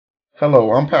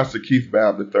Hello, I'm Pastor Keith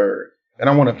Babb III, and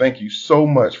I want to thank you so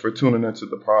much for tuning into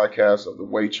the podcast of the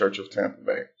Way Church of Tampa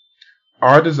Bay.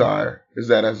 Our desire is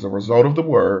that as a result of the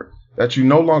word, that you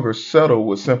no longer settle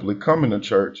with simply coming to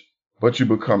church, but you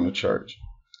become the church.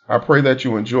 I pray that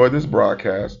you enjoy this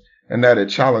broadcast and that it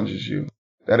challenges you,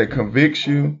 that it convicts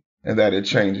you, and that it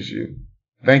changes you.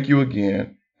 Thank you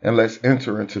again, and let's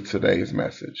enter into today's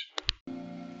message.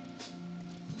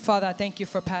 Father, I thank you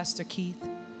for Pastor Keith.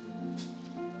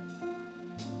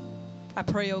 I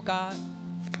pray, oh God,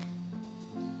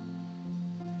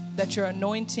 that your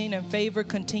anointing and favor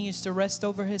continues to rest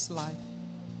over his life.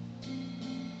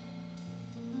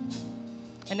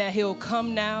 And that he'll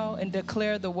come now and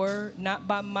declare the word, not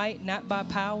by might, not by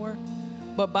power,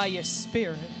 but by your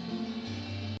spirit.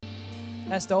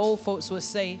 As the old folks would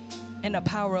say, in the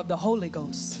power of the Holy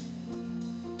Ghost.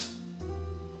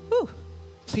 Whew.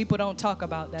 People don't talk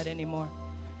about that anymore.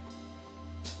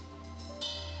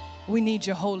 We need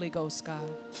your Holy Ghost, God.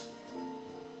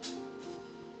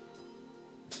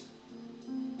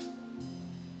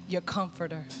 Your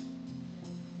comforter.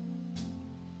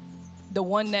 The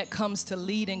one that comes to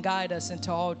lead and guide us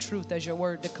into all truth, as your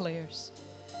word declares.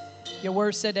 Your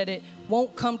word said that it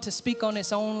won't come to speak on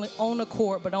its own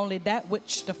accord, but only that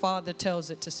which the Father tells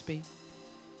it to speak.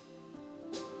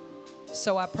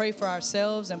 So I pray for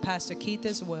ourselves and Pastor Keith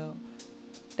as well,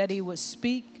 that he would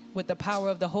speak with the power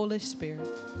of the Holy Spirit.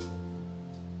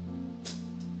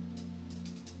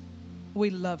 We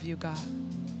love you, God.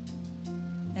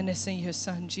 And it's in your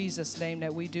Son, Jesus' name,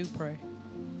 that we do pray.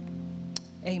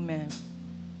 Amen.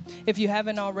 If you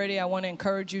haven't already, I want to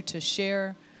encourage you to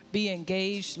share, be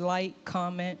engaged, like,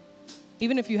 comment.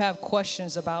 Even if you have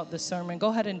questions about the sermon, go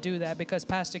ahead and do that, because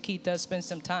Pastor Keith does spend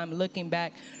some time looking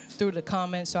back through the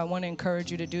comments. So I want to encourage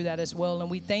you to do that as well.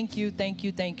 And we thank you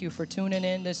for tuning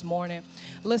in this morning.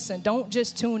 Listen, don't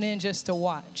just tune in just to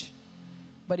watch.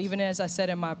 But even as I said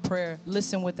in my prayer,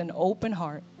 listen with an open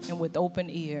heart and with open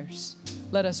ears.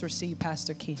 Let us receive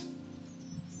Pastor Keith.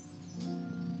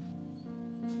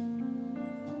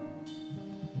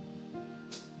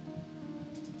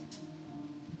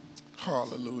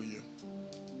 Hallelujah.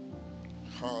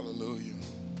 Hallelujah.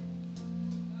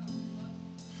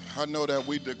 I know that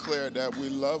we declared that we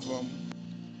love him,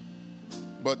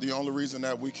 but the only reason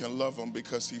that we can love him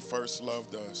because he first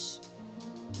loved us.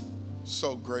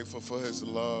 So grateful for his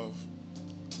love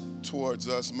towards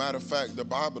us. Matter of fact, the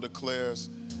Bible declares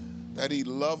that he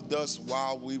loved us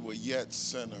while we were yet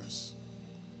sinners.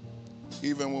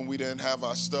 Even when we didn't have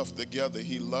our stuff together,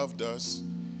 he loved us.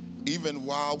 Even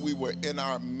while we were in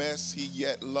our mess, he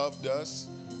yet loved us.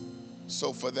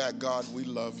 So for that, God, we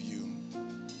love you.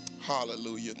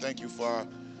 Hallelujah. Thank you for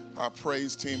our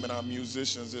praise team and our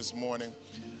musicians this morning.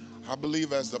 I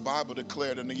believe, as the Bible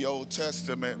declared in the Old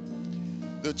Testament,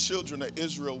 the children of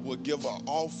Israel would give an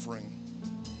offering.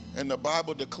 And the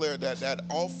Bible declared that that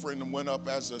offering went up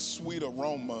as a sweet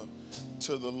aroma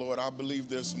to the Lord. I believe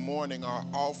this morning our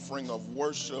offering of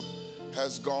worship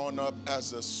has gone up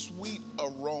as a sweet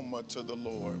aroma to the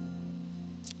Lord.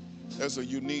 There's a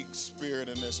unique spirit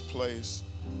in this place,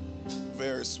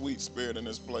 very sweet spirit in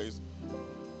this place.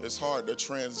 It's hard to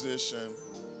transition,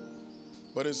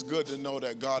 but it's good to know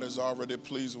that God is already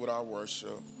pleased with our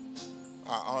worship.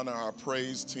 I honor our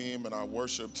praise team and our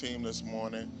worship team this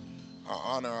morning. I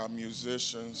honor our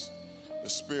musicians. The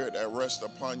spirit that rests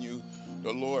upon you,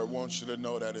 the Lord wants you to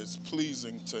know that it's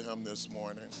pleasing to him this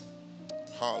morning.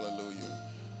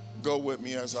 Hallelujah. Go with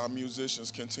me as our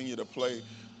musicians continue to play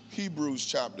Hebrews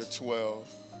chapter 12.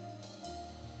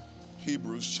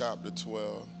 Hebrews chapter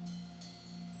 12.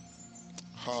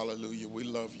 Hallelujah. We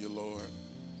love you, Lord.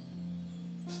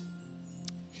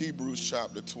 Hebrews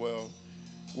chapter 12.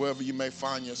 Wherever you may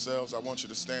find yourselves, I want you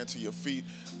to stand to your feet.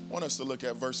 I want us to look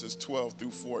at verses 12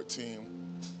 through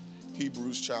 14.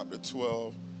 Hebrews chapter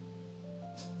 12,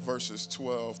 verses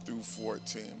 12 through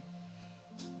 14.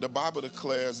 The Bible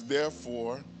declares,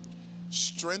 therefore,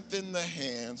 strengthen the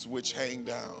hands which hang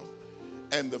down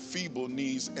and the feeble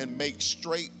knees, and make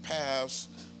straight paths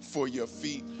for your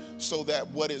feet, so that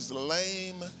what is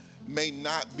lame may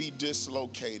not be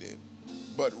dislocated,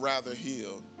 but rather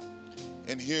healed.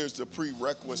 And here's the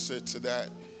prerequisite to that.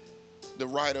 The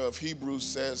writer of Hebrews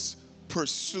says,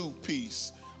 pursue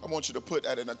peace. I want you to put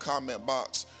that in the comment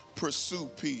box. Pursue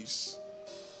peace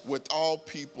with all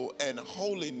people and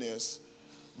holiness,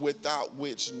 without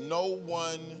which no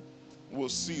one will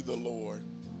see the Lord.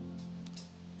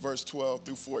 Verse 12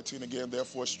 through 14 again,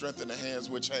 therefore strengthen the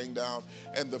hands which hang down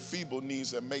and the feeble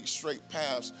knees, and make straight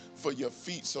paths for your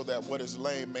feet, so that what is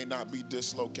lame may not be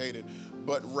dislocated,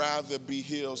 but rather be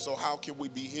healed. So how can we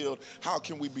be healed? How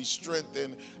can we be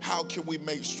strengthened? How can we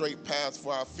make straight paths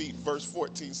for our feet? Verse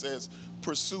 14 says,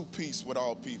 pursue peace with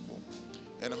all people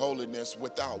and holiness,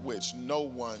 without which no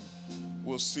one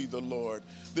will see the Lord.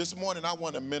 This morning I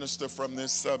want to minister from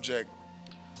this subject,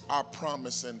 our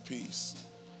promise and peace.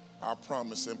 Our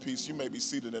promise and peace. You may be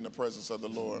seated in the presence of the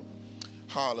Lord.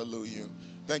 Hallelujah.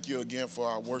 Thank you again for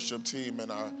our worship team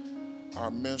and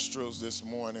our minstrels this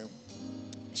morning.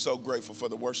 So grateful for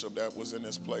the worship that was in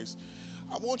this place.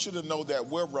 I want you to know that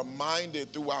we're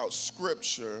reminded throughout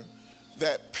Scripture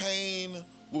that pain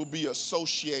will be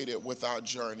associated with our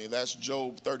journey. That's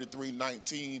Job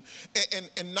 33:19.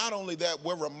 And not only that,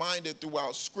 we're reminded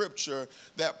throughout Scripture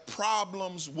that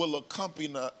problems will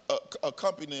accompany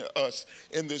us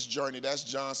in this journey. That's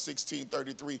John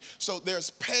 16:33. So there's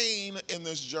pain in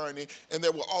this journey, and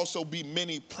there will also be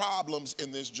many problems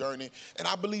in this journey. And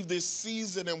I believe this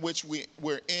season in which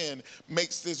we're in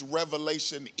makes this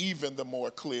revelation even the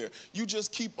more clear. You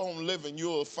just keep on living,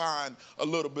 you'll find a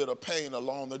little bit of pain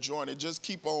along the journey. Just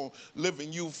keep on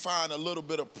living, you'll find a little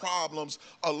bit of problems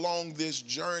along this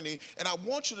journey. And I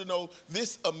want you to know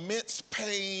this immense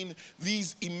pain,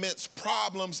 these immense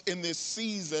problems in this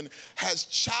season has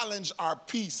challenged our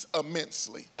peace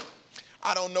immensely.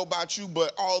 I don't know about you,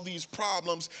 but all these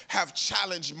problems have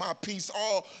challenged my peace.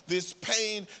 All this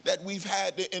pain that we've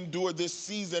had to endure this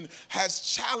season has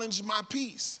challenged my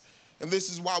peace. And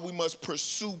this is why we must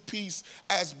pursue peace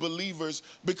as believers,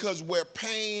 because where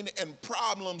pain and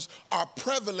problems are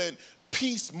prevalent,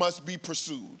 peace must be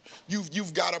pursued.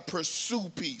 You've got to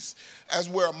pursue peace. As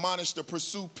we're admonished to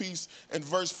pursue peace in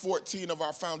verse 14 of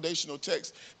our foundational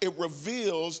text, it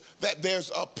reveals that there's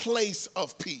a place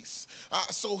of peace.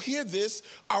 So hear this,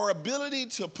 our ability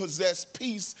to possess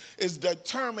peace is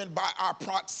determined by our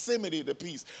proximity to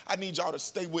peace. I need y'all to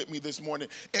stay with me this morning.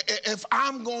 If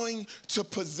I'm going to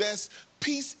possess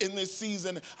peace in this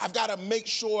season, I've got to make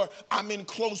sure I'm in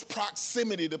close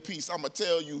proximity to peace. I'm going to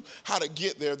tell you how to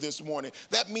get there this morning.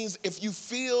 That means if you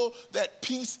feel that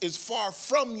peace is far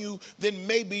from you, then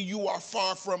maybe you are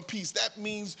far from peace. That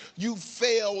means you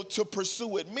failed to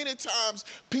pursue it. Many times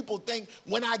people think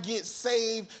when I get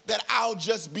saved that I'll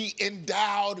just be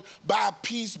endowed by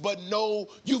peace, but no,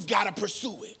 you've got to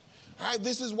pursue it. All right,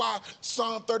 this is why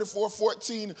Psalm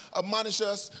 34:14 admonishes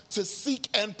us to seek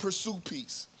and pursue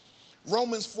peace.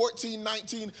 Romans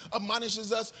 14:19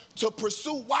 admonishes us to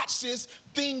pursue, watch this,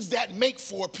 things that make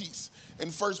for peace.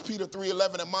 And 1 Peter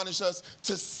 3:11 admonishes us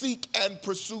to seek and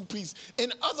pursue peace.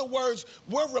 In other words,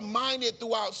 we're reminded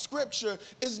throughout Scripture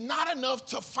it's not enough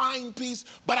to find peace,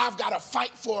 but I've got to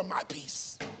fight for my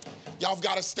peace. Y'all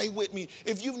got to stay with me.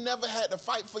 If you've never had to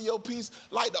fight for your peace,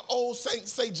 like the old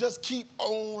saints say, just keep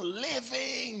on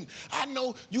living. I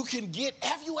know you can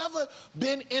have you ever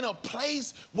been in a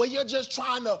place where you're just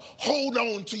trying to hold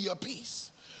on to your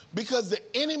peace? Because the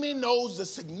enemy knows the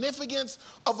significance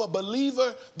of a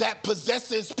believer that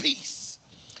possesses peace.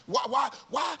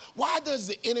 Why does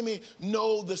the enemy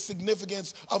know the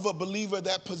significance of a believer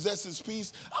that possesses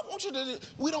peace? I want you to,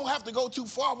 we don't have to go too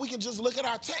far. We can just look at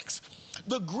our text.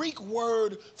 The Greek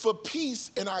word for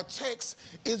peace in our text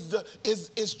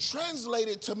is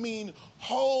translated to mean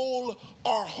whole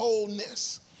or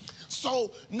wholeness.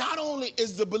 So not only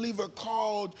is the believer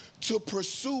called to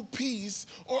pursue peace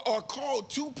or called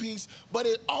to peace, but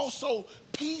it also,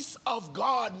 peace of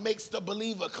God makes the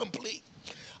believer complete.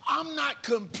 I'm not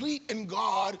complete in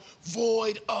God,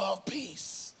 void of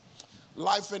peace.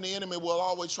 Life and the enemy will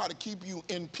always try to keep you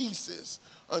in pieces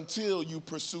until you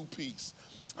pursue peace.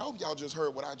 I hope y'all just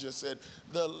heard what I just said.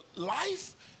 The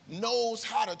life knows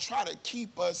how to try to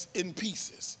keep us in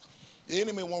pieces. The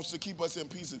enemy wants to keep us in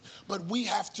pieces, but we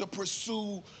have to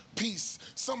pursue peace.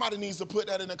 Somebody needs to put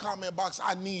that in the comment box.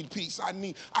 I need peace. I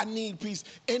need peace.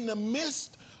 In the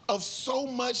midst of so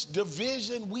much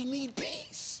division, we need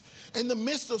peace. In the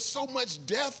midst of so much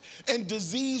death and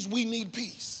disease, we need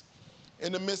peace.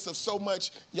 In the midst of so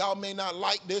much, y'all may not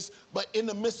like this, but in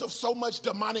the midst of so much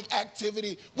demonic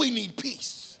activity, we need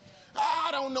peace. I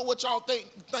don't know what y'all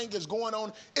think is going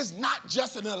on. It's not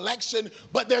just an election,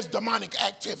 but there's demonic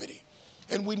activity,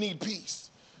 and we need peace.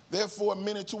 Therefore,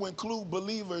 many, to include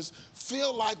believers,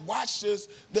 feel like, watch this,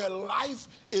 their life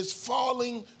is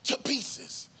falling to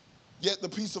pieces. Yet the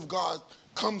peace of God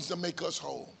comes to make us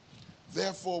whole.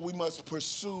 Therefore, we must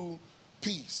pursue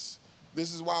peace.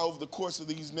 This is why over the course of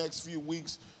these next few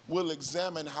weeks, we'll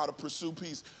examine how to pursue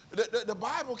peace. The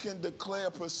Bible can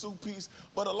declare pursue peace,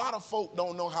 but a lot of folk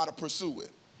don't know how to pursue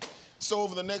it. So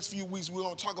over the next few weeks, we're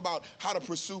going to talk about how to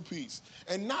pursue peace.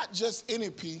 And not just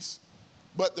any peace,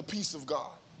 but the peace of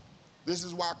God. This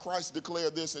is why Christ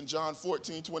declared this in John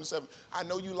 14:27. I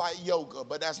know you like yoga,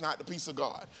 but that's not the peace of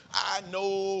God. I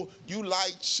know you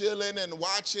like chilling and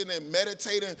watching and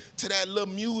meditating to that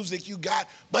little music you got,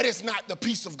 but it's not the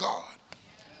peace of God.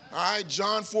 All right,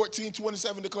 John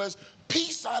 14:27 declares,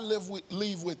 peace I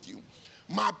leave with you.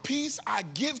 My peace I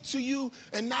give to you,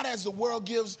 and not as the world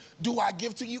gives, do I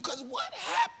give to you. Because what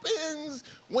happens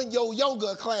when your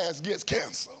yoga class gets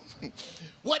canceled?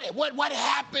 What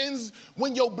happens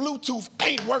when your Bluetooth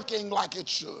ain't working like it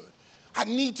should? I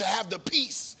need to have the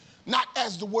peace, not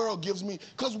as the world gives me.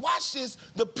 Because watch this,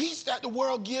 the peace that the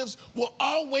world gives will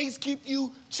always keep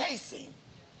you chasing.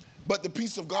 But the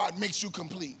peace of God makes you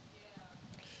complete.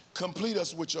 Complete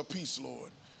us with your peace,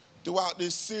 Lord. Throughout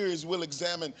this series, we'll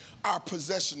examine our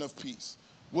possession of peace.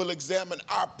 We'll examine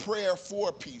our prayer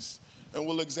for peace. And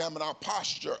we'll examine our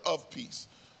posture of peace.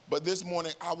 But this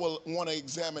morning, I will want to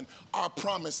examine our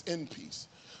promise in peace.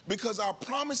 Because our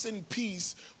promise in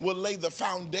peace will lay the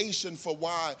foundation for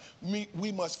why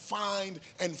we must find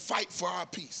and fight for our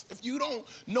peace. If you don't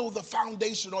know the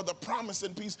foundation or the promise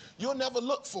in peace, you'll never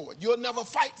look for it. You'll never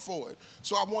fight for it.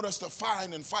 So I want us to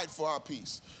find and fight for our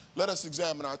peace. Let us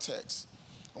examine our text.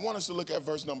 I want us to look at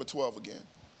verse number 12 again.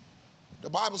 The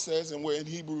Bible says, and we're in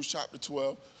Hebrews chapter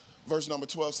 12, verse number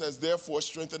 12 says, therefore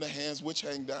strengthen the hands which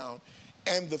hang down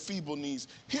and the feeble knees.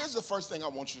 Here's the first thing I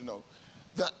want you to know.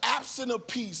 The absence of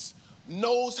peace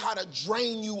knows how to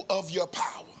drain you of your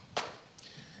power.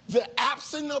 The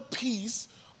absence of peace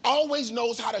always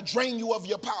knows how to drain you of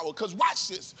your power. Because watch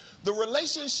this. The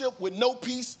relationship with no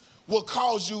peace will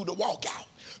cause you to walk out.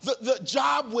 The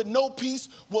job with no peace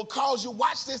will cause you,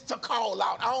 watch this, to call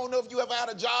out. I don't know if you ever had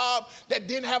a job that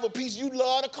didn't have a peace. You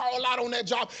love to call out on that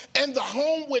job. And the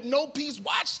home with no peace,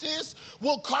 watch this,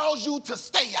 will cause you to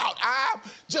stay out. I'm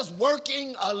just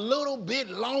working a little bit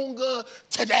longer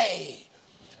today.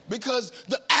 Because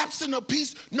the absence of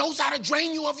peace knows how to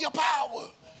drain you of your power.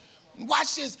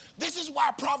 Watch this. This is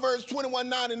why Proverbs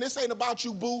 21:9, and this ain't about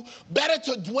you, boo. Better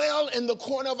to dwell in the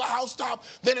corner of a housetop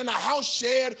than in a house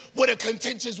shared with a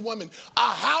contentious woman.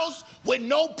 A house with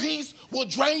no peace will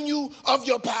drain you of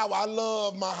your power. I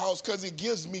love my house because it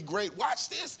gives me great, watch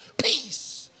this,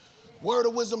 peace. Word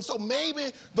of wisdom. So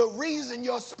maybe the reason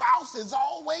your spouse is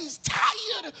always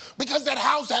tired because that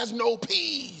house has no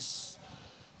peace.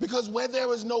 Because where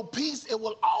there is no peace, it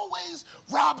will always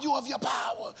rob you of your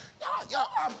power.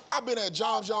 I've been at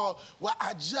jobs, y'all, where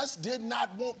I just did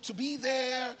not want to be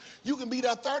there. You can be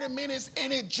there 30 minutes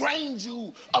and it drains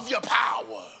you of your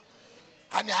power.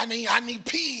 I need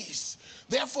peace.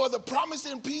 Therefore, the promise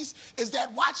in peace is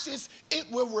that, watch this, it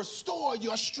will restore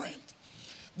your strength.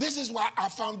 This is why our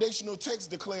foundational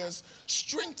text declares,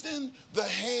 strengthen the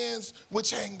hands which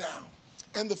hang down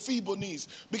and the feeble knees.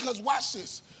 Because watch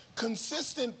this,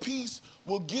 consistent peace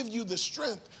will give you the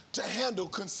strength to handle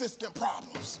consistent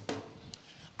problems.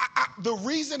 The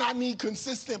reason I need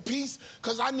consistent peace,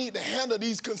 because I need to handle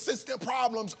these consistent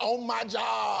problems on my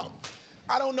job.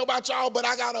 I don't know about y'all, but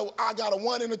I got a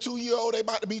 1 and a 2-year-old. They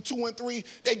about to be 2 and 3.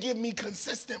 They give me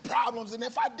consistent problems. And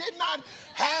if I did not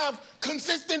have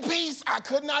consistent peace, I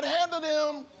could not handle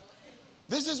them.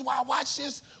 This is why, watch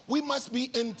this, we must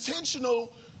be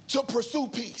intentional to pursue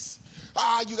peace.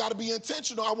 You got to be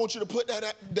intentional. I want you to put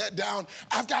that down.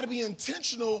 I've got to be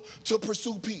intentional to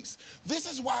pursue peace. This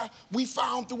is why we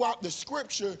found throughout the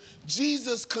scripture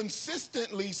Jesus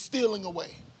consistently stealing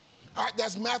away. All right,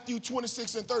 that's Matthew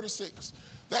 26 and 36.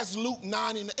 That's Luke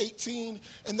 9 and 18,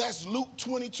 and that's Luke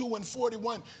 22 and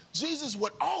 41. Jesus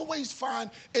would always find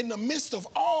in the midst of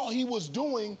all he was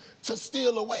doing to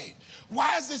steal away.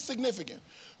 Why is this significant?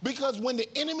 Because when the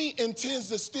enemy intends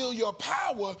to steal your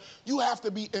power, you have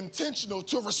to be intentional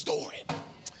to restore it.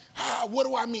 What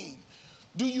do I mean?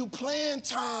 Do you plan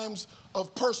times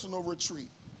of personal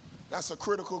retreat? That's a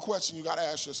critical question you got to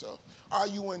ask yourself. Are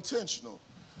you intentional?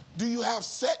 Do you have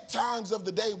set times of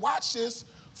the day, watch this,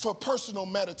 for personal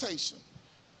meditation?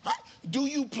 Right? Do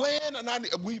you plan, and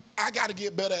I got to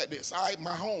get better at this, all right,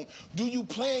 my home. Do you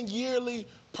plan yearly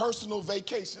personal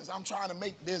vacations? I'm trying to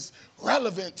make this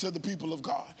relevant to the people of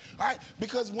God, all right?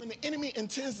 Because when the enemy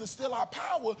intends to steal our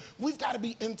power, we've got to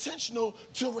be intentional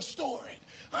to restore it,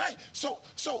 all right?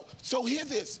 So hear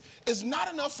this. It's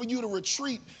not enough for you to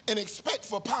retreat and expect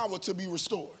for power to be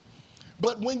restored.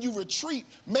 But when you retreat,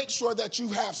 make sure that you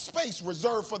have space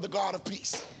reserved for the God of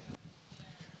peace.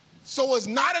 So it's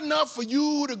not enough for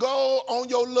you to go on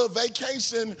your little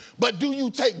vacation, but do you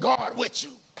take God with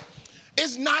you?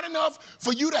 It's not enough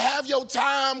for you to have your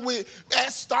time at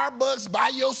Starbucks by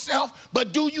yourself,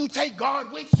 but do you take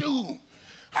God with you?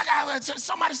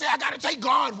 Somebody say, I got to take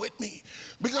God with me.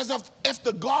 Because if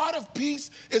the God of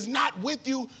peace is not with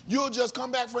you, you'll just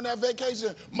come back from that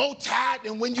vacation more tired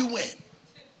than when you went.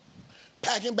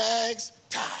 Packing bags,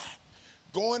 tired.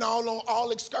 Going on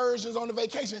all excursions on the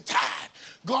vacation, tired.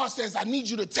 God says, I need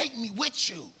you to take me with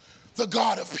you, the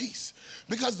God of peace.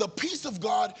 Because the peace of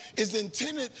God is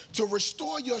intended to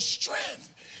restore your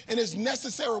strength. And it's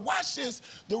necessary. Watch this.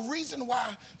 The reason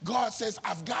why God says,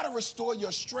 I've got to restore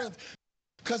your strength,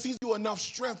 because he's given you enough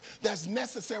strength that's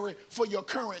necessary for your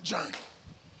current journey.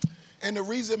 And the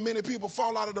reason many people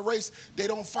fall out of the race, they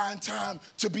don't find time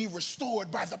to be restored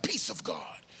by the peace of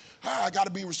God. I got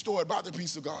to be restored by the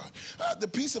peace of God. The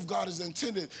peace of God is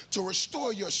intended to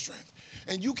restore your strength.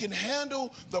 And you can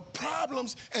handle the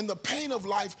problems and the pain of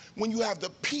life when you have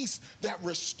the peace that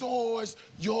restores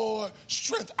your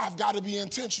strength. I've got to be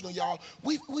intentional, y'all.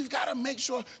 We've got to make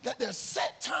sure that there's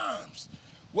set times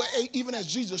where even as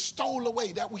Jesus stole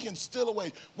away, that we can steal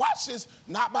away. Watch this,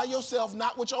 not by yourself,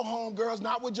 not with your homegirls,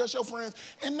 not with just your friends.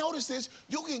 And notice this,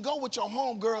 you can go with your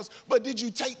homegirls, but did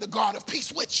you take the God of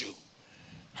peace with you?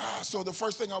 So the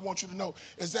first thing I want you to know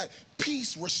is that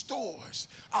peace restores.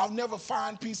 I'll never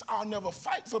find peace. I'll never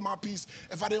fight for my peace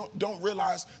if I don't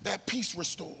realize that peace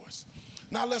restores.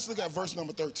 Now let's look at verse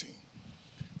number 13.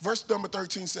 Verse number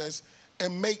 13 says,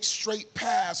 and make straight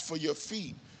paths for your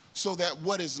feet, so that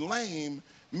what is lame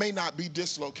may not be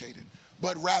dislocated,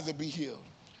 but rather be healed.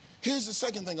 Here's the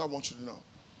second thing I want you to know.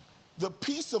 The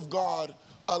peace of God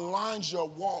aligns your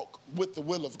walk with the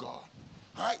will of God.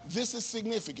 All right, this is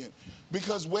significant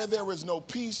because where there is no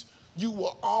peace, you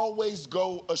will always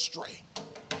go astray.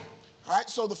 All right,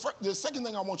 so the second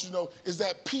thing I want you to know is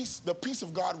that the peace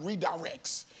of God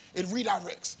redirects. It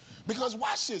redirects. Because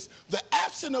watch this, the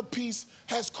absence of peace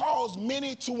has caused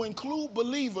many to include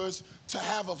believers to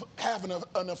have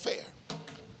an affair.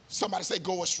 Somebody say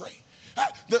go astray.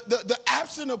 The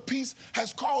absence of peace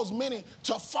has caused many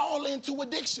to fall into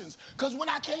addictions. Because when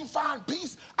I can't find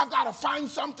peace, I've got to find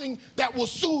something that will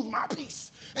soothe my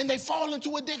peace. And they fall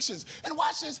into addictions. And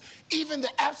watch this, even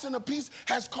the absence of peace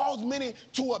has caused many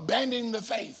to abandon the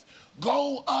faith.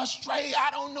 Go astray.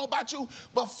 I don't know about you,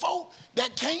 but folk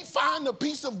that can't find the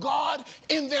peace of God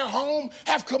in their home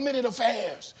have committed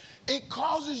affairs. It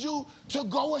causes you to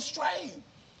go astray.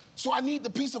 So I need the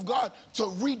peace of God to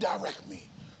redirect me,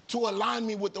 to align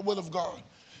me with the will of God.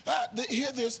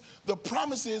 Hear this, the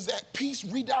promise is that peace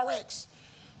redirects.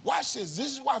 Watch this.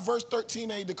 This is why verse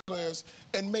 13a declares,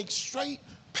 and make straight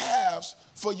paths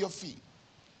for your feet.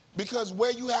 Because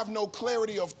where you have no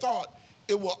clarity of thought,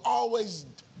 it will always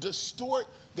distort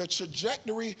the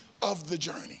trajectory of the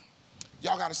journey.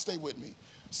 Y'all got to stay with me.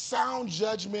 Sound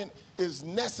judgment is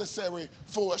necessary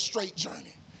for a straight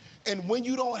journey. And when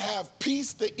you don't have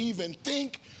peace to even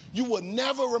think, you will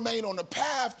never remain on the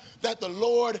path that the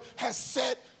Lord has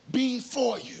set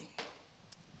before you.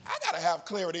 I got to have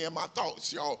clarity in my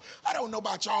thoughts, y'all. I don't know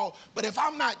about y'all, but if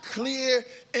I'm not clear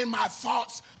in my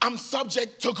thoughts, I'm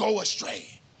subject to go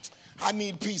astray. I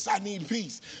need peace. I need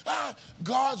peace.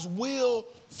 God's will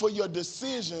for your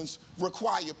decisions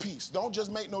require peace. Don't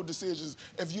just make no decisions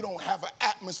if you don't have an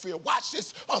atmosphere. Watch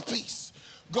this, of peace.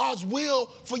 God's will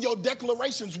for your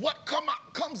declarations, what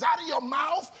comes out of your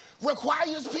mouth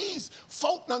requires peace.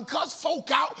 Folk done cuss folk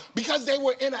out because they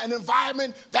were in an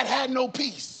environment that had no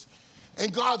peace.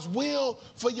 And God's will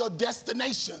for your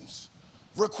destinations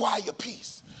require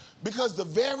peace. Because the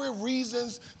very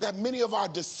reasons that many of our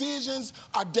decisions,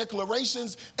 our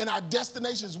declarations, and our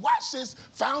destinations, watch this,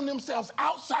 found themselves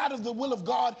outside of the will of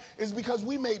God is because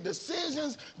we made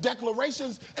decisions,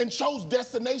 declarations, and chose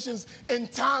destinations in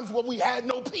times where we had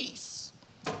no peace.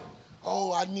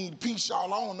 Oh, I need peace,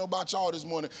 y'all. I don't know about y'all this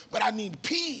morning, but I need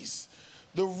peace.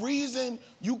 The reason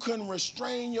you couldn't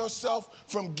restrain yourself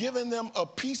from giving them a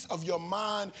piece of your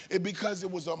mind is because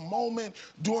it was a moment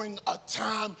during a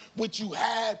time which you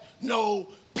had no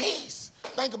peace.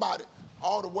 Think about it.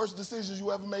 All the worst decisions you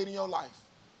ever made in your life,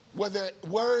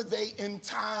 were they in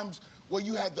times where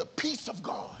you had the peace of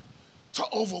God to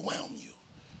overwhelm you?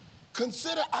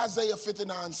 Consider Isaiah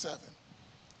 59:7.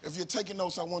 If you're taking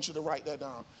notes, I want you to write that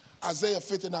down. Isaiah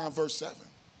 59 verse 7.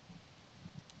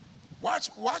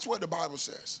 Watch what the Bible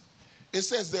says. It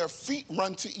says their feet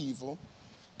run to evil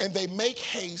and they make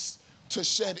haste to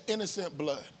shed innocent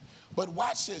blood. But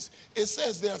watch this. It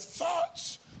says their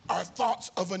thoughts are thoughts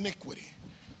of iniquity.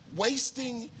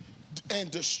 Wasting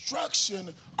and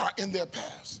destruction are in their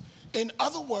paths. In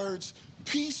other words,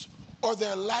 peace or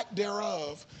their lack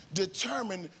thereof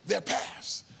determine their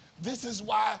paths. This is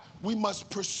why we must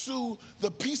pursue the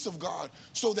peace of God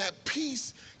so that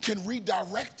peace can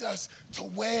redirect us to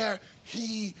where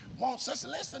he wants us.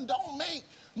 Listen, don't make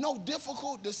no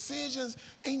difficult decisions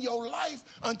in your life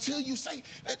until you say,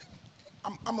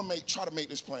 I'm gonna try to make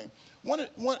this plain. One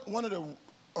of the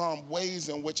ways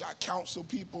in which I counsel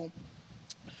people,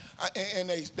 and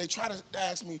they try to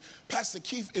ask me, Pastor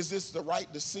Keith, is this the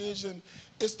right decision?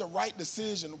 It's the right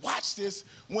decision. Watch this,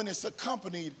 when it's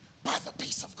accompanied by the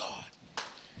peace of God.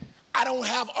 I don't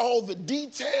have all the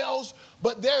details,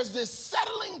 but there's this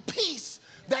settling peace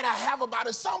that I have about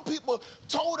it. Some people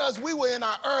told us we were in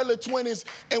our early 20s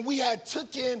and we had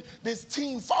took in this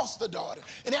teen foster daughter.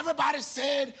 And everybody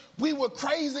said we were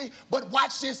crazy, but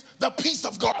watch this, the peace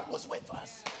of God was with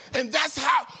us. And that's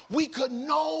how we could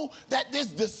know that this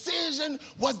decision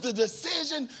was the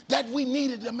decision that we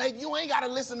needed to make. You ain't got to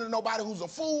listen to nobody who's a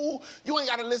fool. You ain't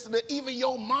got to listen to even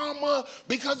your mama,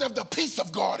 because of the peace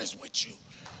of God is with you.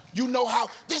 You know how,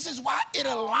 this is why it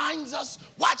aligns us,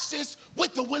 watch this,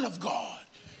 with the will of God.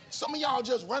 Some of y'all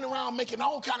just run around making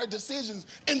all kind of decisions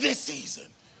in this season.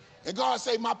 And God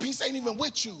say, my peace ain't even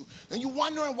with you. And you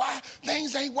wondering why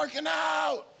things ain't working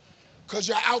out. Because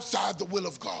you're outside the will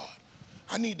of God.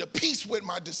 I need the peace with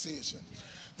my decision.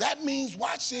 That means,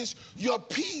 watch this, your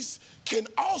peace can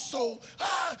also,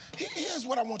 here's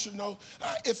what I want you to know.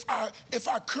 If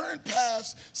our current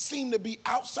paths seem to be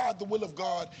outside the will of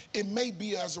God, it may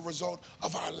be as a result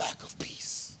of our lack of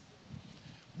peace.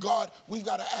 God, we've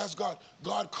got to ask God,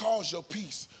 God, cause your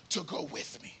peace to go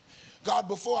with me. God,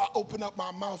 before I open up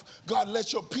my mouth, God,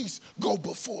 let your peace go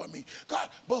before me. God,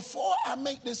 before I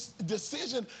make this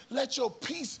decision, let your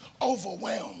peace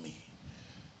overwhelm me.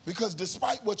 Because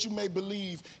despite what you may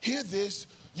believe, hear this,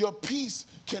 your peace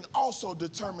can also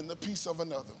determine the peace of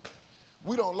another.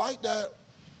 We don't like that.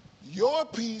 Your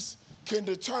peace can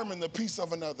determine the peace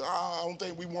of another. I don't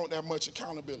think we want that much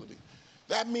accountability.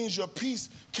 That means your peace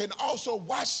can also,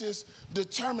 watch this,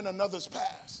 determine another's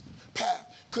path.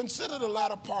 Consider the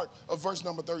latter part of verse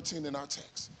number 13 in our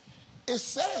text. It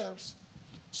says,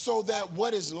 so that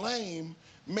what is lame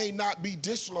may not be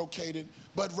dislocated,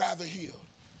 but rather healed.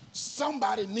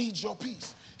 Somebody needs your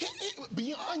peace.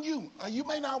 Beyond you. You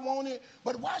may not want it,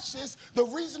 but watch this. The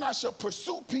reason I should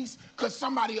pursue peace, because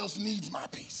somebody else needs my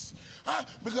peace.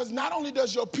 Because not only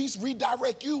does your peace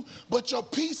redirect you, but your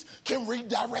peace can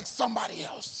redirect somebody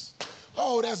else.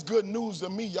 Oh, that's good news to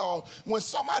me, y'all. When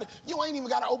somebody, you ain't even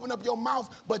got to open up your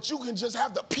mouth, but you can just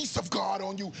have the peace of God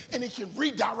on you, and it can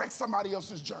redirect somebody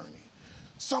else's journey.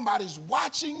 Somebody's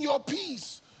watching your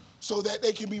peace so that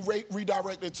they can be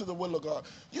redirected to the will of God.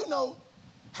 You know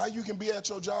how you can be at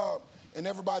your job and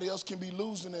everybody else can be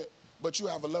losing it, but you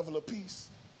have a level of peace.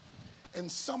 And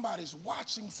somebody's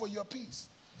watching for your peace.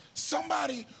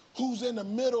 Somebody who's in the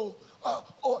middle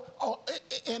or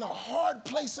in a hard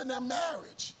place in their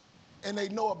marriage, and they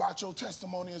know about your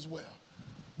testimony as well.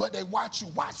 But they watch you.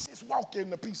 Watch this, walk in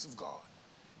the peace of God.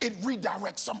 It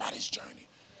redirects somebody's journey.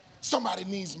 Somebody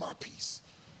needs my peace.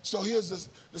 So here's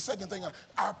the second thing.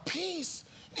 Our peace,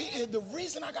 the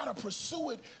reason I got to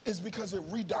pursue it is because it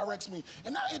redirects me.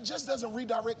 And now it just doesn't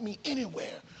redirect me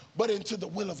anywhere, but into the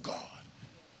will of God.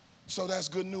 So that's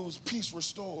good news. Peace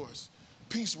restores.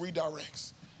 Peace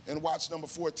redirects. And watch number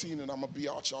 14, and I'm going to be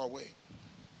out y'all way.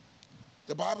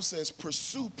 The Bible says,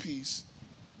 pursue peace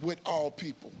with all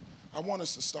people. I want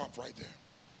us to stop right there.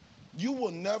 You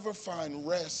will never find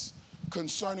rest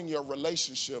concerning your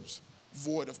relationships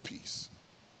void of peace.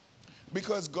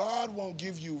 Because God won't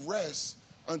give you rest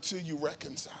until you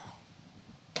reconcile.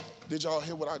 Did y'all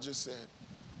hear what I just said?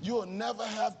 You'll never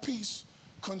have peace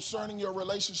concerning your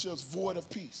relationships void of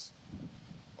peace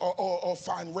or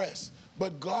find rest.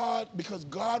 But God, because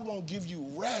God won't give you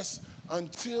rest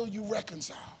until you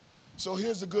reconcile. So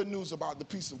here's the good news about the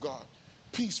peace of God.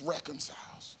 Peace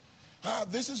reconciles.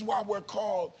 This is why we're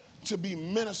called to be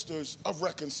ministers of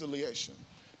reconciliation.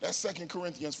 That's 2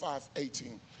 Corinthians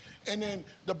 5:18. And then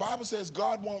the Bible says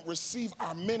God won't receive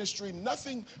our ministry,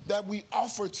 nothing that we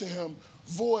offer to him,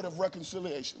 void of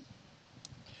reconciliation.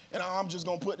 And I'm just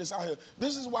going to put this out here.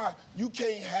 This is why you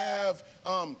can't have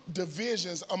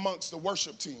divisions amongst the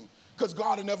worship team, because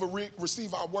God will never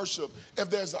receive our worship if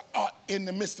there's an ought in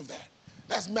the midst of that.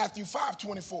 That's Matthew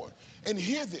 5:24. And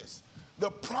hear this.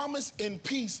 The promise in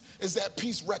peace is that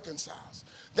peace reconciles.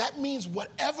 That means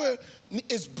whatever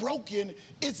is broken,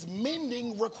 its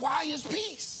mending requires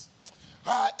peace.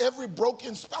 Every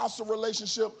broken spousal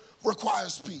relationship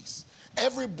requires peace.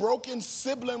 Every broken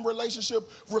sibling relationship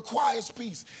requires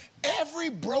peace. Every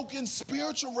broken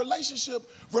spiritual relationship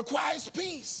requires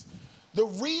peace. The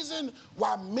reason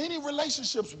why many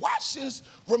relationships, watch this,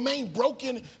 remain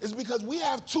broken is because we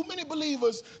have too many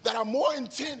believers that are more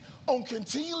intent on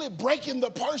continually breaking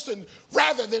the person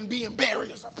rather than being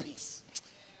barriers of peace.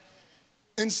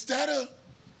 Instead of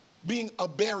being a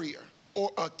barrier,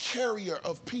 or a carrier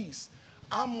of peace,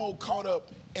 I'm more caught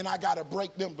up and I got to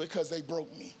break them because they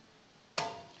broke me.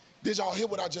 Did y'all hear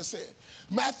what I just said?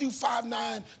 Matthew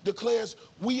 5:9 declares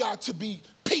we are to be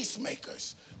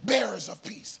peacemakers, bearers of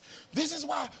peace. This is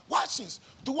why, watch this,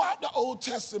 throughout the Old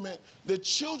Testament, the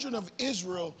children of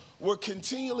Israel were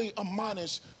continually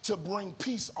admonished to bring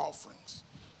peace offerings.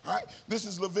 All right, this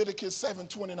is Leviticus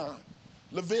 7:29,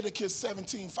 Leviticus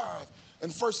 17:5,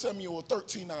 and 1 Samuel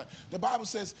 13:9. The Bible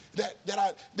says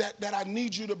that I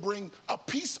need you to bring a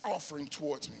peace offering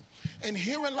towards me. And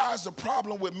herein lies the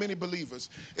problem with many believers,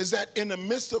 is that in the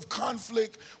midst of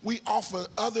conflict, we offer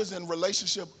others in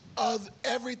relationship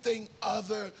everything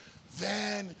other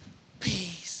than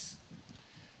peace.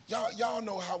 Y'all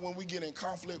know how when we get in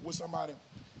conflict with somebody,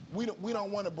 we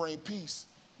don't want to bring peace.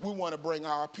 We want to bring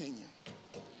our opinion.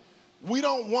 We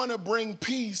don't want to bring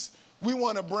peace. We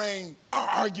want to bring our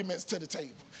arguments to the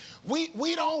table.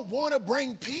 We don't want to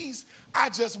bring peace. I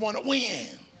just want to win.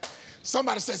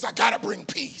 Somebody says, I got to bring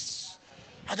peace.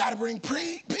 I got to bring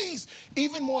peace.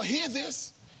 Even more, hear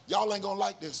this. Y'all ain't going to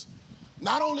like this.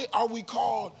 Not only are we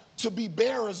called to be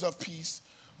bearers of peace,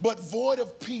 but void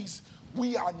of peace,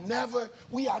 we are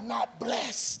not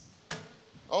blessed.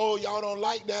 Oh, y'all don't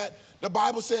like that. The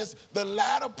Bible says the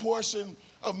latter portion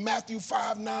of Matthew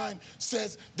 5:9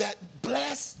 says that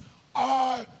blessed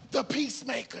are the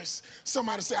peacemakers.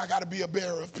 Somebody say, I got to be a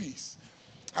bearer of peace.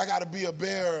 I got to be a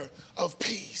bearer of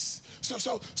peace.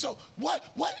 So what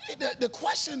the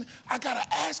question I got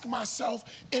to ask myself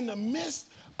in the midst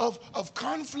of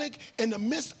conflict, in the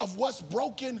midst of what's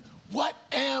broken, what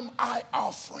am I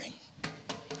offering?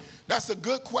 That's a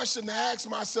good question to ask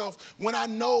myself when I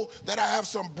know that I have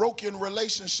some broken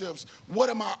relationships. What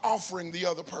am I offering the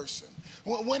other person?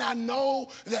 When I know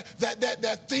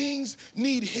that things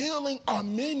need healing or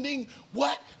mending,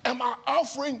 what am I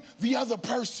offering the other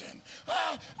person?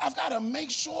 I've got to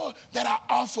make sure that I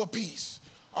offer peace.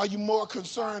 Are you more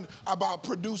concerned about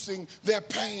producing their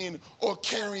pain or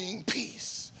carrying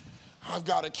peace? I've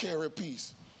got to carry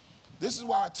peace. This is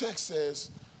why our text says,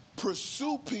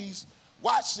 pursue peace.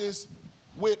 Watch this,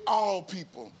 with all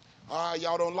people.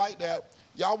 Y'all don't like that.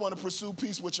 Y'all want to pursue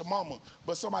peace with your mama,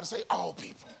 but somebody say all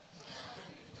people.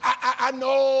 I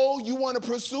know you want to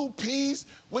pursue peace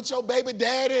with your baby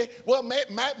daddy. Well,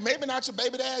 maybe not your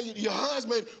baby daddy, your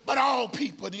husband, but all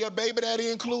people, your baby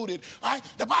daddy included. All right?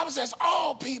 The Bible says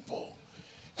all people.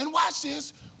 And watch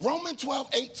this. Romans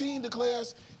 12:18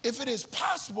 declares, if it is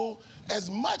possible,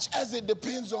 as much as it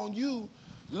depends on you,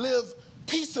 live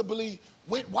peaceably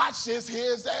with, watch this,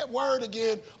 here's that word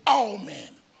again, all men.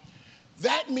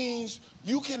 That means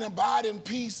you can abide in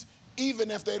peace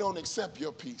even if they don't accept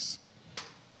your peace.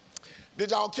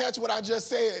 Did y'all catch what I just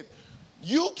said?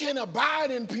 You can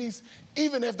abide in peace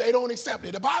even if they don't accept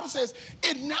it. The Bible says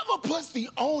it never puts the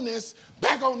onus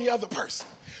back on the other person,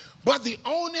 but the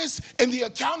onus and the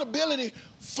accountability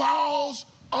falls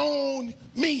on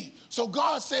me. So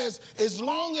God says, as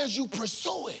long as you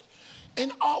pursue it,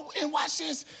 and watch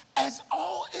this, as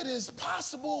all it is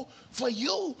possible for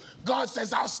you, God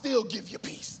says, I'll still give you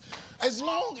peace. As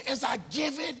long as I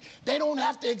give it, they don't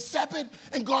have to accept it,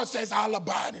 and God says, I'll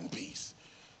abide in peace.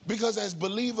 Because as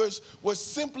believers, we're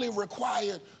simply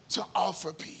required to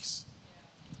offer peace.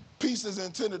 Peace is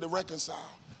intended to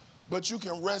reconcile, but you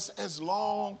can rest as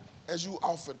long as you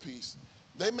offer peace.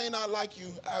 They may not like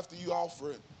you after you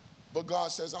offer it, but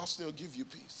God says, I'll still give you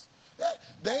peace.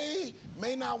 They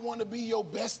may not want to be your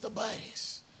best of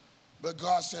buddies, but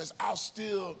God says, I'll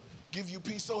still give you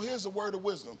peace. So here's a word of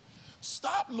wisdom.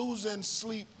 Stop losing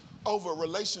sleep over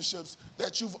relationships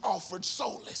that you've offered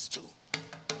solace to.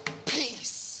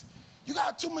 Peace. You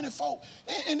got too many folk.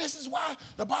 And this is why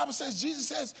the Bible says, Jesus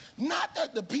says, not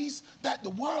that the peace that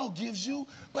the world gives you,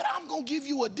 but I'm going to give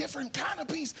you a different kind of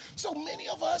peace. So many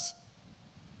of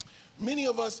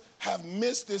us have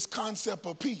missed this concept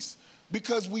of peace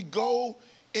because we go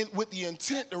in with the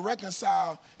intent to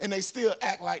reconcile and they still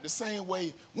act like the same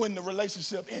way when the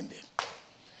relationship ended.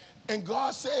 And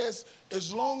God says,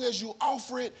 as long as you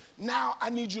offer it, now I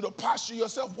need you to posture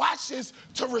yourself, watch this,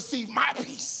 to receive my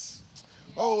peace.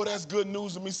 Oh, that's good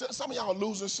news to me. Some of y'all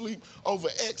losing sleep over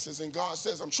exes, and God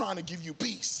says, I'm trying to give you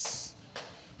peace.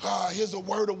 Here's a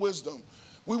word of wisdom.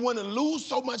 We want to lose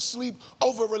so much sleep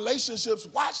over relationships.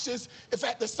 Watch this. If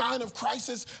at the sign of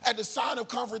crisis, at the sign of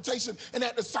confrontation, and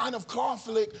at the sign of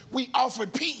conflict, we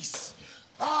offered peace.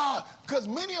 Because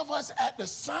many of us at the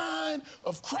sign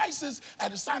of crisis,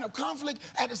 at the sign of conflict,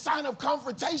 at the sign of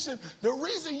confrontation, the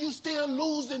reason you still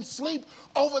losing sleep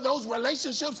over those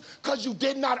relationships because you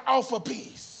did not offer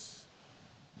peace.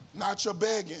 Not your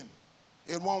begging.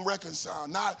 It won't reconcile.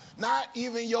 Not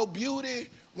even your beauty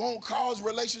won't cause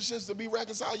relationships to be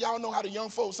reconciled. Y'all know how the young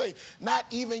folks say, not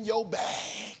even your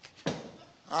bag.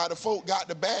 The folk got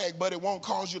the bag, but it won't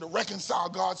cause you to reconcile.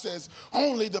 God says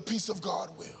only the peace of God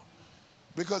will.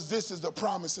 Because this is the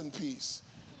promise and peace.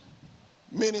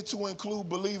 Many, to include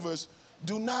believers,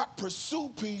 do not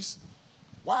pursue peace,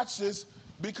 watch this,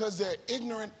 because they're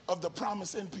ignorant of the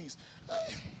promise and peace.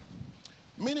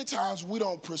 Many times we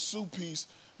don't pursue peace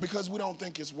because we don't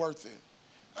think it's worth it.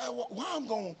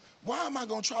 Why am I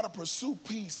going to try to pursue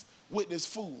peace with this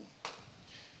fool?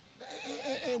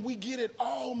 And we get it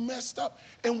all messed up.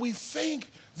 And we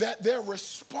think that their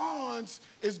response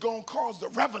is going to cause the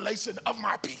revelation of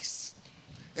my peace.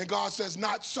 And God says,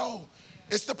 not so.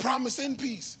 It's the promise in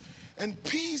peace. And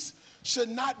peace should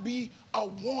not be a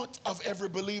want of every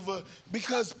believer,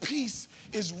 because peace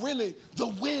is really the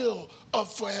will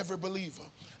for every believer.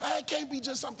 It can't be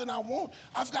just something I want.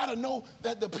 I've got to know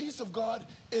that the peace of God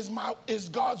is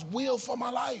God's will for my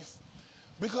life,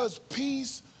 because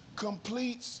peace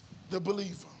completes the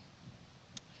believer.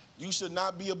 You should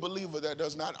not be a believer that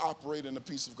does not operate in the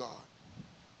peace of God.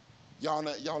 Y'all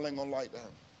ain't gonna like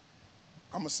that.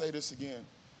 I'm gonna say this again.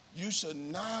 You should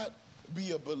not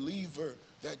be a believer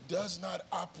that does not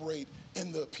operate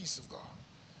in the peace of God.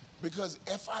 Because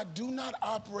if I do not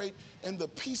operate in the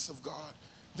peace of God,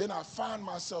 then I find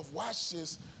myself, watch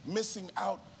this, missing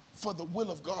out for the will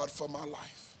of God for my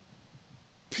life.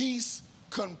 Peace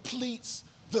completes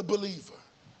the believer.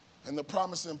 And the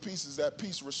promise in peace is that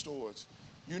peace restores.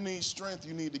 You need strength,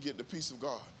 you need to get the peace of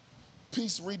God.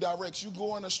 Peace redirects. You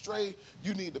going astray,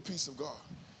 you need the peace of God.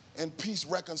 And peace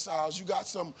reconciles. You got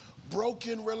some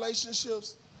broken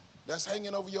relationships that's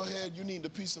hanging over your head, you need the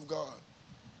peace of God.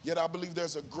 Yet I believe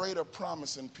there's a greater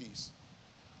promise in peace.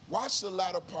 Watch the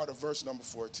latter part of verse number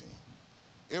 14.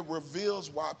 It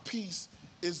reveals why peace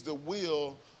is the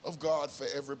will of God for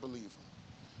every believer.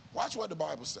 Watch what the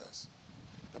Bible says.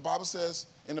 The Bible says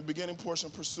in the beginning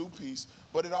portion, pursue peace,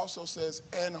 but it also says,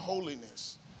 and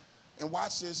holiness. And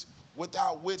watch this,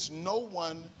 without which no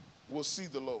one will see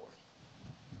the Lord.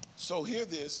 So hear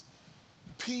this,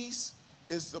 peace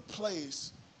is the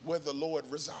place where the Lord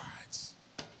resides.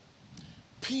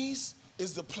 Peace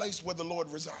is the place where the Lord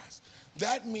resides.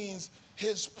 That means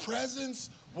his presence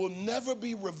will never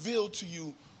be revealed to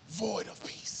you void of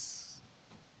peace.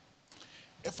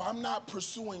 If I'm not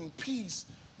pursuing peace,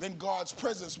 then God's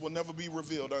presence will never be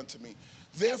revealed unto me.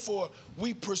 Therefore,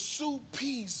 we pursue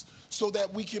peace so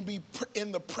that we can be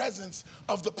in the presence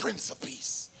of the Prince of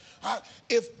Peace.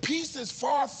 If peace is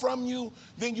far from you,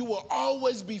 then you will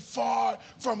always be far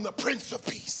from the Prince of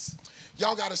Peace.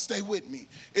 Y'all got to stay with me.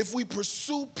 If we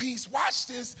pursue peace, watch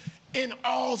this, in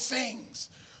all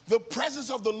things, the presence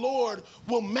of the Lord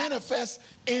will manifest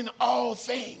in all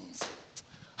things.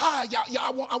 I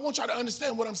want y'all to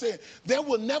understand what I'm saying. There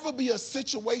will never be a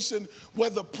situation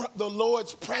where the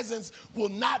Lord's presence will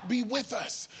not be with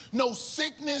us. No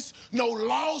sickness, no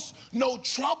loss, no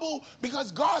trouble,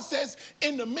 because God says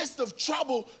in the midst of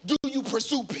trouble, do you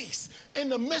pursue peace? In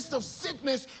the midst of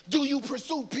sickness, do you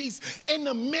pursue peace? In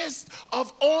the midst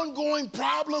of ongoing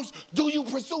problems, do you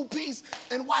pursue peace?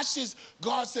 And watch this.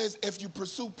 God says if you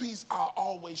pursue peace, I'll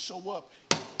always show up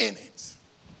in it.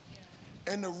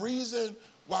 And the reason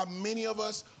why many of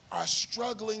us are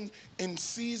struggling in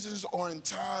seasons or in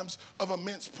times of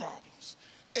immense problems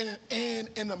and in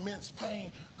immense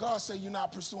pain, God said you're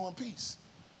not pursuing peace.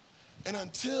 And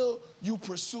until you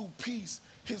pursue peace,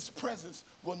 his presence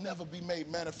will never be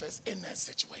made manifest in that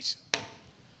situation.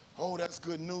 Oh, that's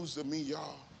good news to me,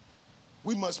 y'all.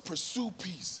 We must pursue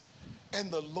peace. And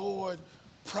the Lord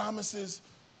promises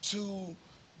to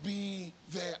be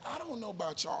there. I don't know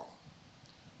about y'all,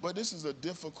 but this is a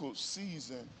difficult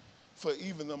season for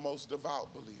even the most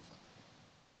devout believer.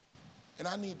 And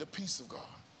I need the peace of God.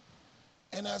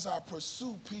 And as I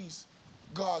pursue peace,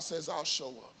 God says I'll show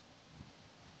up.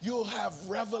 You'll have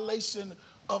revelation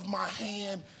of my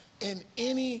hand in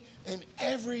any and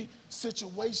every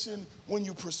situation when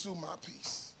you pursue my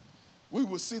peace. We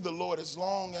will see the Lord as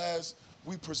long as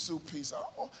we pursue peace.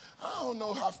 I don't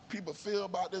know how people feel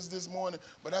about this morning,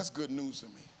 but that's good news to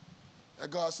me. That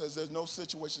God says there's no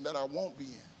situation that I won't be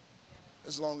in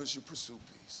as long as you pursue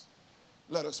peace.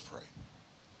 Let us pray.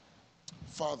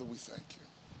 Father, we thank you.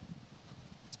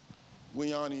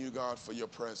 We honor you, God, for your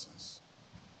presence.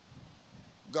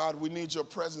 God, we need your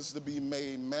presence to be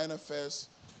made manifest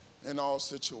in all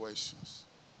situations.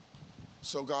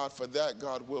 So, God, for that,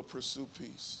 God, we'll pursue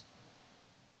peace.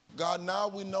 God, now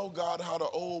we know, God, how the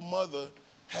old mother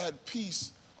had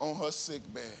peace on her sick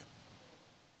bed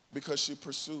because she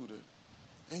pursued it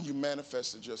and you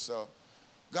manifested yourself.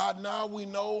 God, now we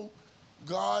know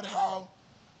God, how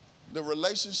the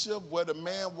relationship where the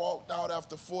man walked out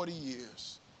after 40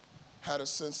 years had a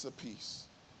sense of peace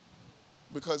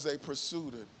because they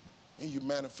pursued it and you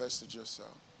manifested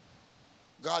yourself.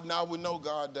 God, now we know,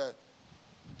 God, that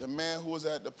the man who was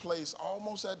at the place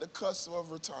almost at the cusp of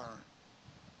retiring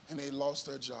and they lost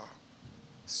their job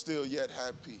still yet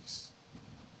had peace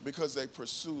because they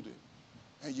pursued it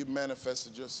and you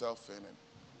manifested yourself in it.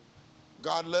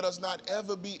 God, let us not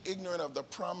ever be ignorant of the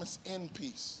promise in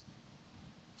peace.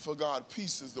 For God,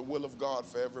 peace is the will of God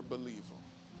for every believer.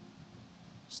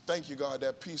 Thank you, God,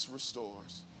 that peace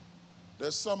restores.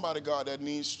 There's somebody, God, that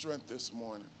needs strength this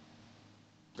morning.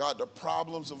 God, the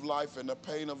problems of life and the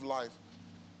pain of life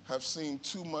have seemed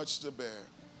too much to bear.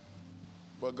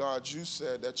 But God, you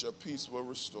said that your peace will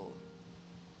restore.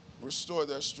 Restore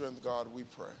their strength, God, we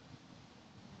pray.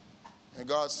 And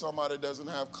God, somebody doesn't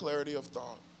have clarity of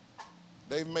thought.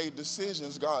 They've made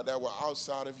decisions, God, that were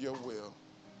outside of your will.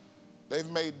 They've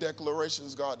made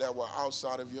declarations, God, that were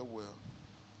outside of your will.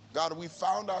 God, we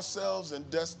found ourselves in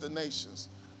destinations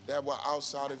that were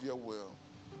outside of your will.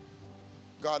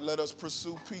 God, let us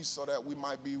pursue peace so that we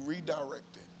might be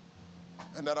redirected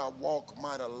and that our walk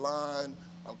might align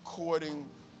according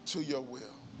to your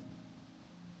will.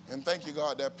 And thank you,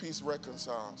 God, that peace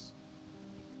reconciles.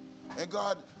 And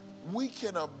God, we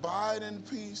can abide in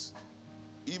peace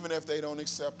even if they don't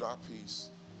accept our peace.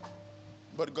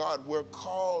 But God, we're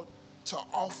called to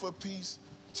offer peace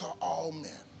to all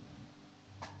men.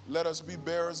 Let us be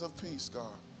bearers of peace,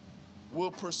 God.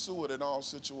 We'll pursue it in all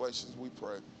situations, we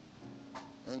pray.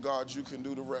 And God, you can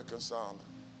do the reconciling.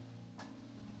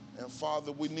 And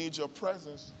Father, we need your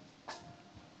presence.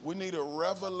 We need a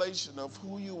revelation of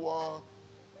who you are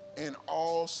in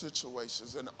all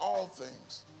situations, in all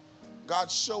things.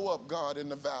 God, show up, God, in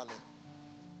the valley.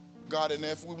 God, and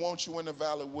if we want you in the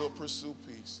valley, we'll pursue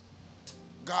peace.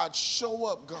 God, show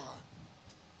up, God,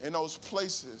 in those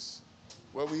places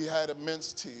where we had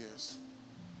immense tears.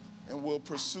 And we'll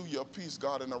pursue your peace,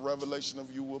 God, and a revelation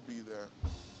of you will be there.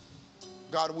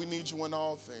 God, we need you in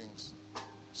all things.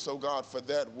 So, God, for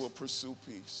that, we'll pursue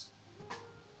peace.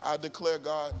 I declare,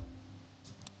 God,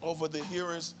 over the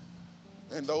hearers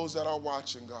and those that are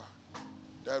watching, God,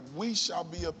 that we shall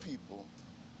be a people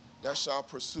that shall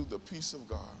pursue the peace of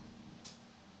God.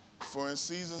 For in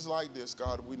seasons like this,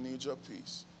 God, we need your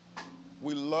peace.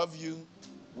 We love you,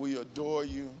 we adore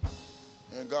you,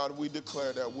 and God, we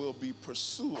declare that we'll be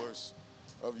pursuers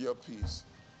of your peace.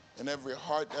 And every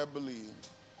heart that believes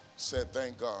said,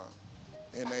 thank God,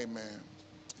 and amen.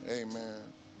 Amen.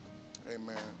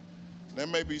 Amen. There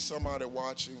may be somebody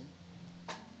watching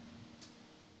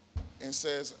and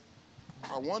says,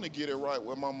 I want to get it right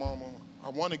with my mama. I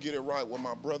want to get it right with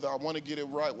my brother. I want to get it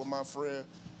right with my friend,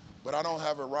 but I don't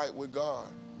have it right with God.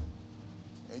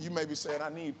 And you may be saying, I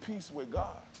need peace with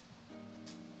God.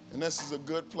 And this is a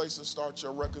good place to start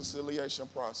your reconciliation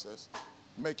process,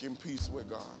 making peace with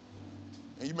God.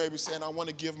 And you may be saying, I want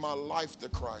to give my life to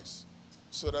Christ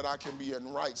so that I can be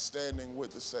in right standing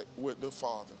with the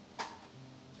Father.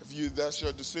 If that's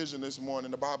your decision this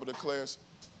morning, the Bible declares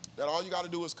that all you got to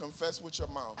do is confess with your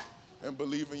mouth and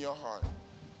believe in your heart,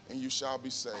 and you shall be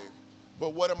saved.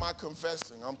 But what am I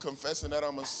confessing? I'm confessing that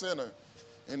I'm a sinner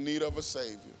in need of a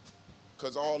Savior,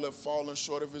 because all have fallen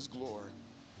short of his glory.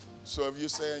 So if you're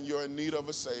saying you're in need of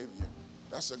a Savior,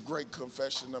 that's a great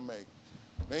confession to make.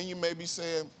 Then you may be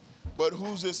saying, but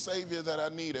who's this Savior that I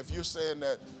need? If you're saying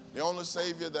that the only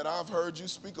Savior that I've heard you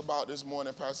speak about this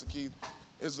morning, Pastor Keith,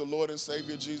 is the Lord and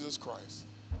Savior Jesus Christ.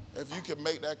 If you can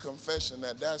make that confession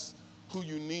that that's who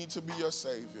you need to be your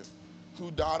Savior,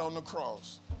 who died on the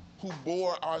cross, who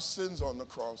bore our sins on the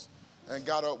cross and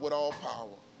got up with all power.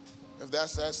 If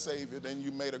that's that Savior, then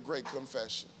you made a great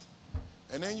confession.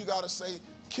 And then you got to say,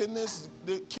 can this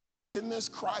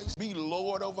Christ be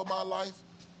Lord over my life?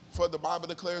 For the Bible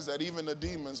declares that even the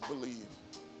demons believe.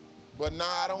 But now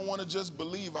I don't want to just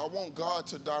believe. I want God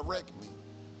to direct me.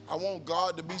 I want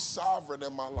God to be sovereign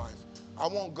in my life. I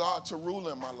want God to rule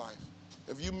in my life.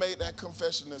 If you made that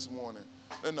confession this morning,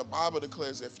 then the Bible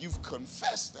declares if you've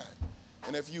confessed that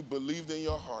and if you believed in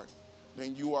your heart,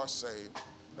 then you are saved.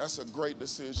 That's a great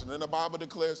decision. And the Bible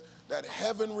declares that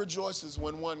heaven rejoices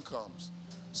when one comes.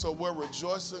 So we're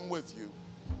rejoicing with you,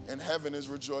 and heaven is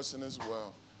rejoicing as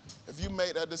well. If you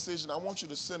made that decision, I want you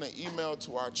to send an email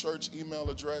to our church email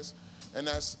address, and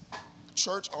that's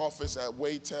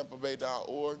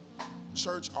churchoffice@waytampabay.org,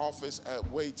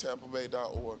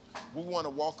 churchoffice@waytampabay.org. We want to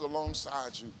walk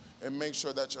alongside you and make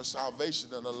sure that your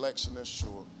salvation and election is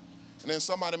sure. And then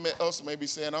somebody else may be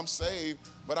saying, I'm saved,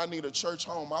 but I need a church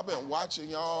home. I've been watching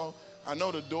y'all. I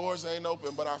know the doors ain't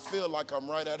open, but I feel like I'm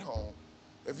right at home.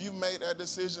 If you made that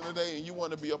decision today and you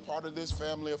want to be a part of this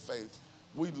family of faith,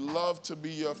 we'd love to be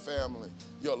your family,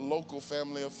 your local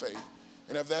family of faith.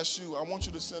 And if that's you, I want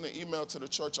you to send an email to the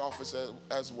church office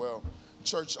as well,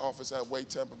 church office at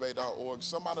waytampabay.org.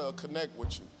 Somebody will connect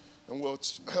with you, and we'll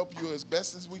help you as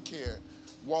best as we can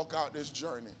walk out this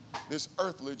journey, this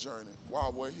earthly journey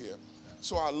while we're here.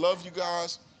 So I love you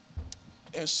guys.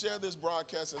 And share this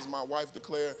broadcast, as my wife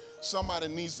declared. Somebody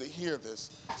needs to hear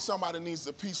this. Somebody needs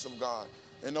the peace of God.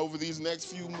 And over these next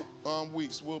few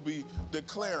weeks, we'll be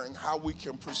declaring how we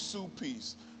can pursue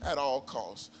peace at all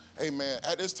costs. Amen.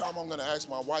 At this time, I'm going to ask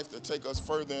my wife to take us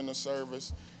further in the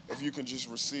service. If you can just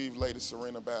receive Lady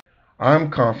Serena back. I'm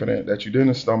confident that you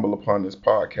didn't stumble upon this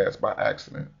podcast by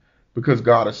accident, because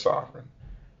God is sovereign.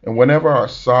 And whenever our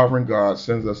sovereign God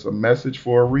sends us a message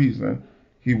for a reason,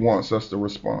 he wants us to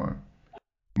respond.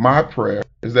 My prayer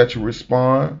is that you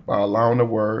respond by allowing the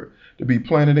word to be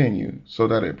planted in you so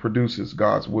that it produces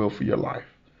God's will for your life.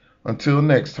 Until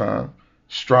next time,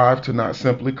 strive to not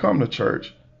simply come to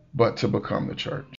church, but to become the church.